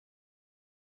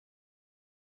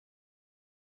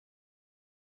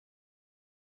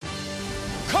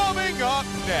Up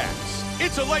next,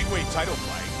 it's a lightweight title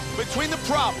fight between the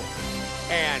Problem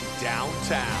and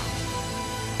Downtown.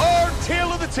 Our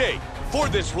tale of the tape for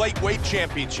this lightweight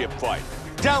championship fight.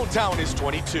 Downtown is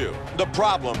 22. The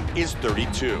Problem is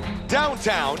 32.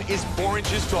 Downtown is 4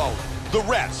 inches taller. The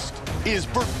rest is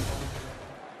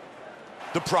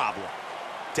The Problem.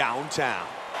 Downtown.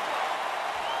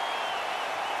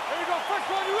 Here we go, first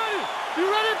one, you ready?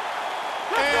 You ready?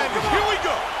 And here we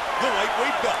go. The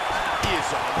lightweight belt is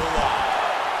on the line.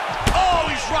 Oh,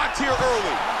 he's rocked here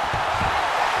early.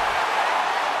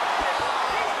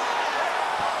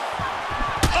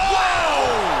 Oh!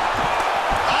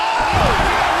 Oh!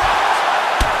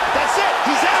 That's it.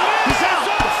 He's out. He's out.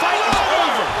 The fight is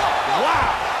over.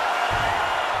 Wow.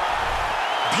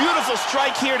 Beautiful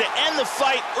strike here to end the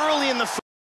fight early in the fight.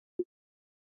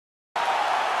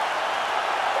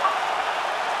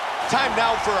 Time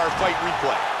now for our fight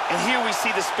replay. And here we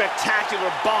see the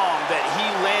spectacular bomb that he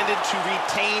landed to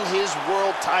retain his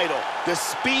world title. The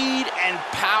speed and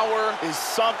power is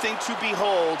something to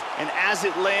behold, and as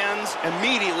it lands,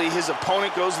 immediately his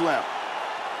opponent goes limp.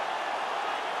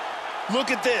 Look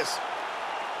at this.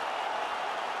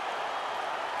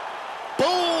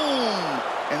 Boom!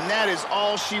 And that is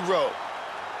all she wrote.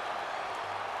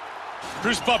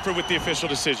 Bruce Buffer with the official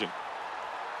decision.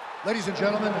 Ladies and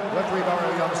gentlemen, referee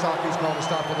Mario Yamasaki's called a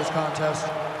stop to this contest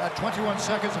at 21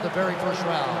 seconds of the very first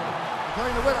round.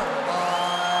 Declaring the winner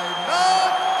by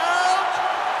knockout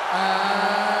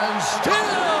and still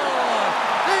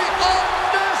the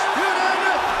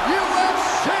undisputed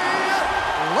UFC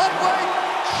lightweight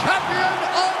champion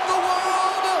of the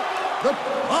world, The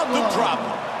Problem. The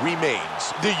Problem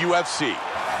remains the UFC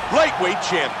lightweight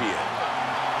champion.